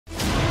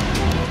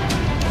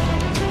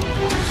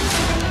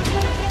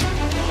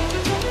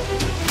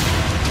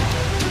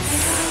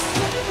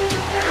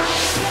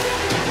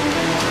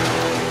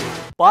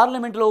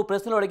పార్లమెంటులో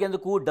ప్రశ్నలు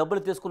అడిగేందుకు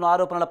డబ్బులు తీసుకున్న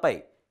ఆరోపణలపై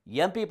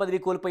ఎంపీ పదవి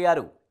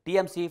కోల్పోయారు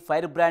TMC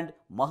fire brand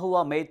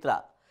Mahua Moitra.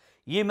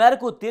 ఈ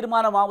మేరకు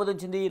తీర్మానం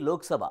ఆమోదించింది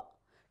లోక్సభ.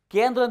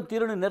 కేంద్రం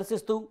తీరును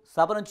నిరసిస్తూ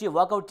సభ నుంచి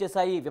వాకౌట్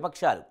చేశాయి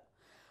విపక్షాలు.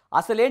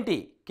 అసలేంటి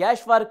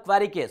cash for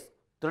quarry case?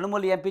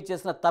 Trinamool MP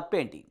చేసిన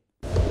తప్పేంటి?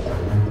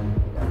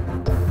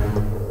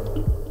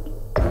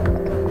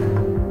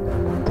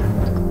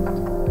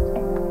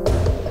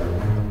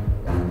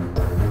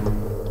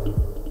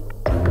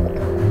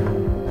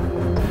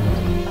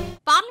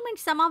 పార్లమెంట్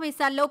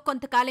సమావేశాల్లో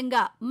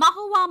కొంతకాలంగా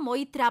మహువా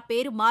మొయిత్రా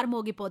పేరు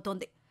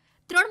మార్మోగిపోతోంది.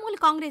 తృణమూల్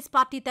కాంగ్రెస్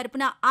పార్టీ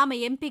తరపున ఆమె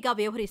ఎంపీగా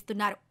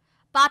వ్యవహరిస్తున్నారు.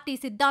 పార్టీ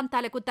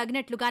సిద్ధాంతాలకు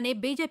తగినట్లుగానే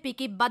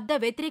బీజేపీకి బద్ద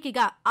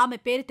వ్యతిరేకిగా ఆమె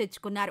పేరు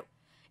తెచ్చుకున్నారు.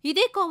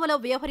 ఇదే కోవలో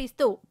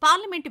వ్యవహరిస్తూ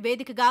పార్లమెంటు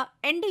వేదికగా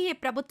ఎన్డీఏ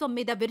ప్రభుత్వం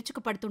మీద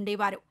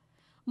విరుచుకుపడుతుండేవారు.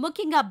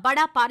 ముఖ్యంగా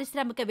బడా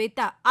పారిశ్రామికవేత్త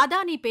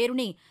అదానీ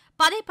పేరుని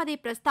పదే పదే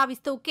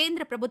ప్రస్తావిస్తూ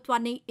కేంద్ర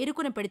ప్రభుత్వాన్ని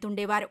ఇరుకున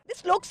పెడుతుండేవారు.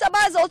 This Lok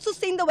Sabha has also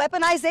seen the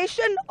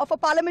weaponization of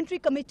a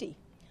parliamentary committee.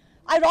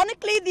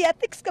 Ironically, the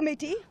Ethics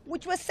Committee,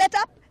 which was set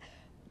up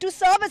to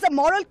serve as a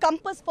moral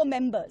compass for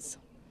members.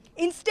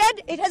 Instead,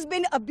 it has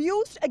been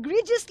abused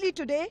egregiously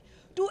today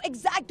to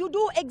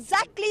do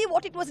exactly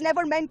what it was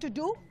never meant to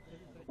do,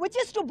 which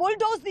is to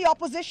bulldoze the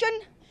opposition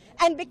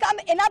and become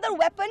another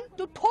weapon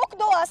to talk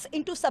us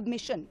into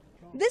submission.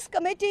 This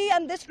committee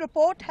and this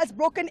report has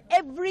broken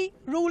every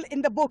rule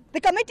in the book.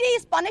 The committee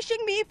is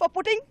punishing me for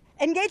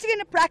engaging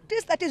in a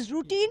practice that is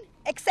routine,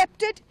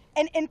 accepted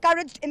and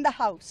encouraged in the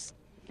House.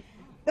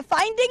 The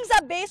findings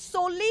are based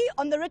solely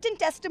on the written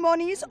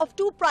testimonies of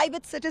two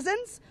private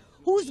citizens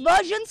whose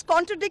versions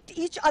contradict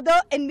each other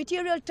in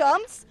material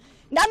terms,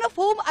 none of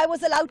whom I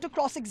was allowed to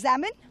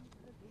cross-examine.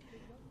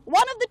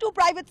 One of the two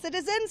private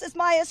citizens is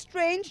my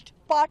estranged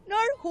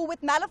partner who,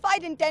 with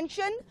malified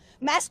intention,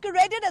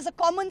 masqueraded as a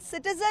common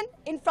citizen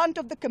in front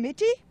of the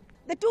committee.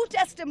 The two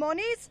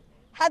testimonies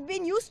have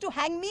been used to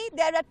hang me.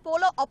 They are at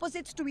polar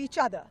opposites to each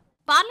other.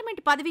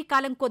 Parliament పదవీ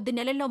కాలం కొద్ది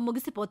నెలల్లో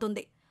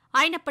ముగిసిపోతుంది.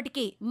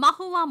 అయినప్పటికీ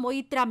మహువా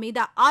మొయిత్రా మీద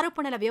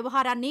ఆరోపణల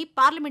వ్యవహారాన్ని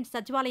parliament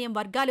సచివాలయం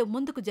వర్గాలు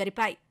ముందుకు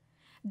జరిపాయి.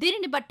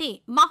 దీనిని బట్టి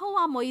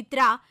మహువా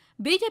మొయిత్రా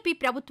బీజేపీ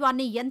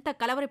ప్రభుత్వాన్ని ఎంత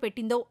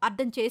కలవరపెట్టిందో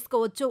అర్థం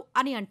చేసుకోవచ్చు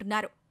అని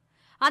అంటున్నారు.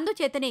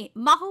 అందుచేతనే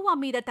మహువా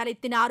మీద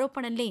తలెత్తిన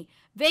ఆరోపణల్ని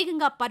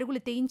వేగంగా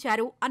పరుగులు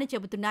తీయించారు అని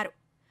చెబుతున్నారు.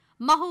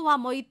 మహువా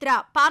మొయిత్రా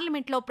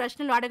పార్లమెంట్లో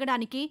ప్రశ్నలు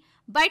అడగడానికి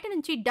బయట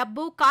నుంచి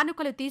డబ్బు,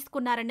 కానుకలు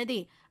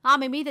తీసుకున్నారన్నది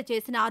ఆమె మీద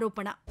చేసిన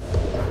ఆరోపణ.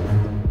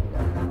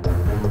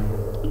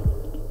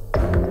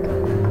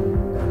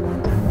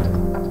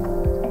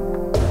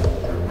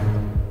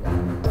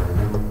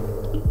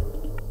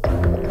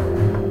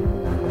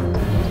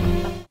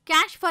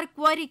 క్యాష్ ఫర్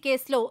క్వారీ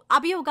కేసులో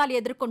అభియోగాలు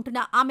ఎదుర్కొంటున్న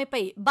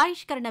ఆమెపై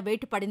బహిష్కరణ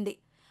వేటు పడింది.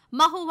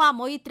 మహువా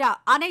మొయిత్రా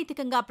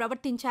అనైతికంగా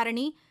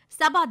ప్రవర్తించారని,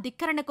 సభ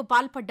ధిక్కరణకు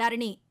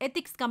పాల్పడ్డారని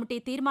ఎథిక్స్ కమిటీ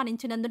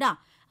తీర్మానించినందున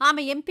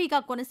ఆమె ఎంపీగా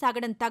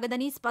కొనసాగడం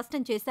తగదని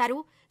స్పష్టం చేశారు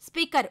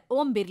speaker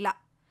Om Birla.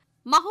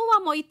 Mahua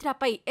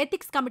మొయిత్రాపై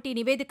ethics committee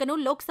నివేదికను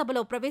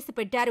లోక్సభలో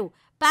ప్రవేశపెట్టారు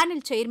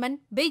panel chairman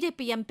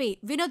BJP MP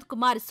Vinod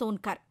Kumar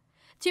Sonkar.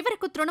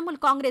 చివరకు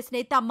తృణమూల్ కాంగ్రెస్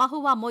నేత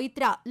మహువా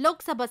మొయిత్రా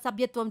లోక్సభ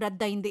సభ్యత్వం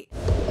రద్దయింది.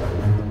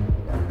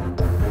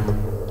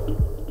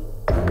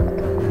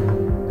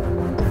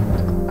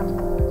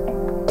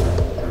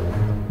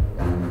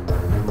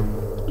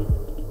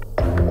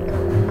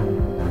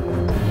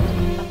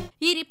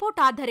 ఈ రిపోర్ట్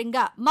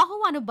ఆధారంగా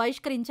మహువాను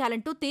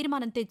బహిష్కరించాలంటూ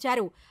తీర్మానం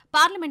తెచ్చారు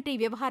పార్లమెంటరీ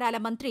వ్యవహారాల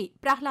మంత్రి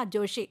ప్రహ్లాద్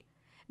జోషి.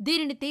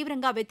 దీనిని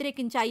తీవ్రంగా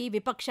వ్యతిరేకించాయి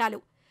విపక్షాలు.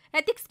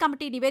 ఎథిక్స్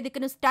కమిటీ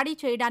నివేదికను స్టడీ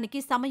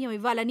చేయడానికి సమయం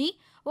ఇవ్వాలని,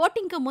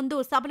 ఓటింగ్కు ముందు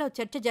సభలో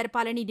చర్చ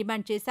జరపాలని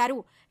డిమాండ్ చేశారు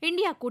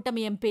ఇండియా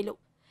కూటమి ఎంపీలు.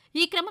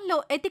 ఈ క్రమంలో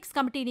ఎథిక్స్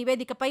కమిటీ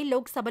నివేదికపై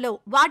లోక్సభలో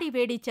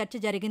వాడివేడి చర్చ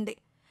జరిగింది.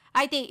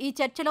 అయితే ఈ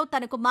చర్చలో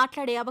తనకు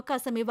మాట్లాడే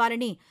అవకాశం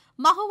ఇవ్వాలని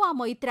మహువా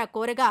మొయిత్రా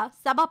కోరగా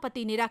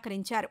సభాపతి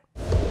నిరాకరించారు.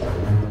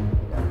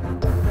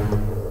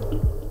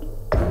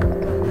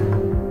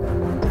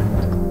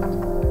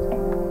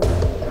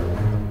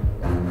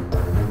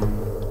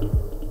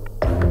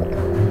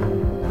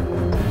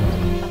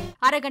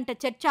 అరగంట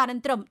చర్చ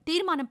అనంతరం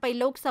తీర్మానంపై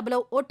లోక్సభలో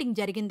ఓటింగ్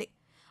జరిగింది.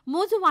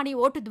 మూజువాణి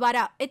ఓటు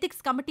ద్వారా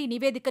ఎథిక్స్ కమిటీ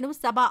నివేదికను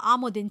సభ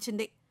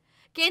ఆమోదించింది.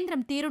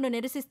 కేంద్రం తీరును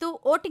నిరసిస్తూ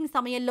ఓటింగ్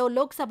సమయంలో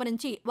లోక్సభ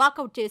నుంచి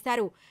వాకౌట్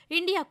చేశారు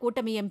ఇండియా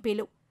కూటమి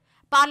ఎంపీలు.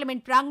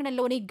 పార్లమెంట్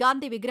ప్రాంగణంలోని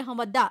గాంధీ విగ్రహం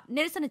వద్ద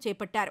నిరసన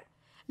చేపట్టారు.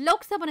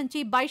 లోక్సభ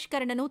నుంచి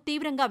బహిష్కరణను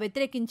తీవ్రంగా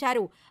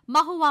వ్యతిరేకించారు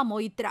మహువా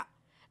మొయిత్రా.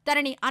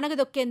 తనని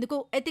అణగదొక్కేందుకు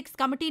ఎథిక్స్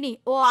కమిటీని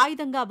ఓ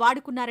ఆయుధంగా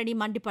వాడుకున్నారని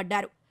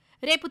మండిపడ్డారు.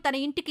 రేపు తన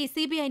ఇంటికి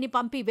సీబీఐని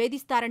పంపి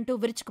వేధిస్తారంటూ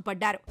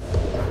విరుచుకుపడ్డారు.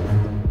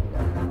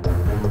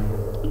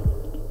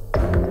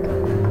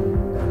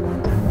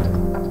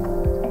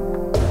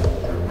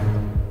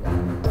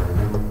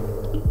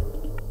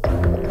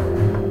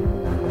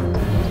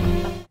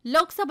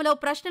 లోక్సభలో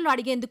ప్రశ్నలు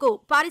అడిగేందుకు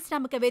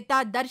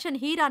పారిశ్రామికవేత్త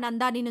దర్శన్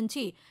హీరానందాని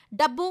నుంచి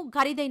డబ్బు,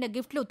 ఖరీదైన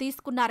గిఫ్ట్లు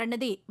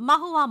తీసుకున్నారన్నది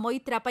మహువా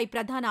మొయిత్రాపై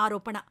ప్రధాన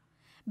ఆరోపణ.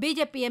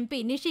 బీజేపీ ఎంపీ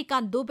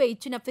నిషికాంత్ దూబే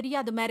ఇచ్చిన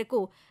ఫిర్యాదు మేరకు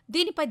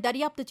దీనిపై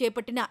దర్యాప్తు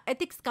చేపట్టిన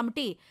ఎథిక్స్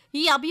కమిటీ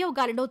ఈ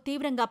అభియోగాలను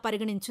తీవ్రంగా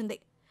పరిగణించింది.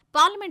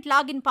 పార్లమెంట్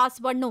లాగిన్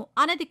పాస్వర్డ్ను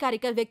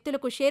అనధికారిక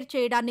వ్యక్తులకు షేర్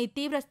చేయడాన్ని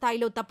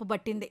తీవ్రస్థాయిలో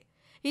తప్పుబట్టింది.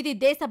 ఇది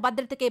దేశ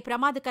భద్రతకే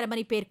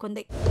ప్రమాదకరమని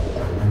పేర్కొంది.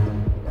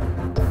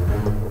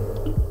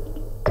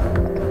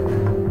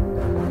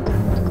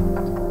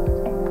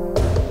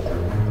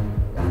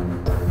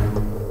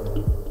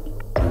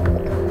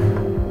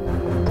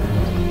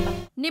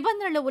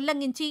 నిబంధనలు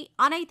ఉల్లంఘించి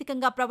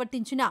అనైతికంగా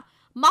ప్రవర్తించిన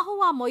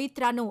మహువా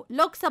మొయిత్రాను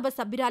లోక్సభ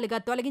సభ్యురాలిగా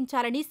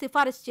తొలగించాలని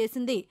సిఫారసు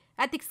చేసింది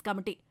ఎథిక్స్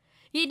కమిటీ.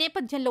 ఈ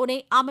నేపథ్యంలోనే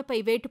ఆమెపై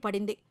వేటు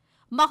పడింది.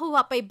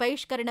 మహువాపై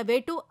బహిష్కరణ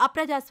వేటు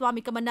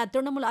అప్రజాస్వామికమన్న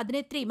తృణమూల్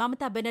అధినేత్రి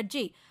మమతా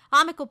బెనర్జీ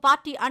ఆమెకు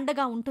పార్టీ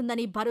అండగా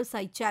ఉంటుందని భరోసా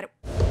ఇచ్చారు.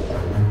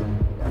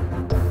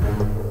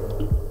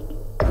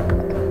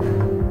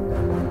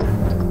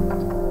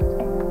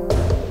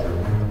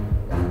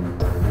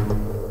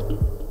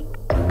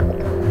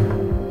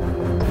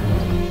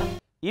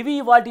 ఇవి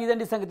వాటి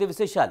ఇదండి సంగతి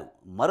విశేషాలు.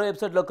 మరో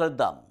ఎపిసోడ్లో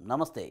కలుద్దాం.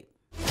 నమస్తే.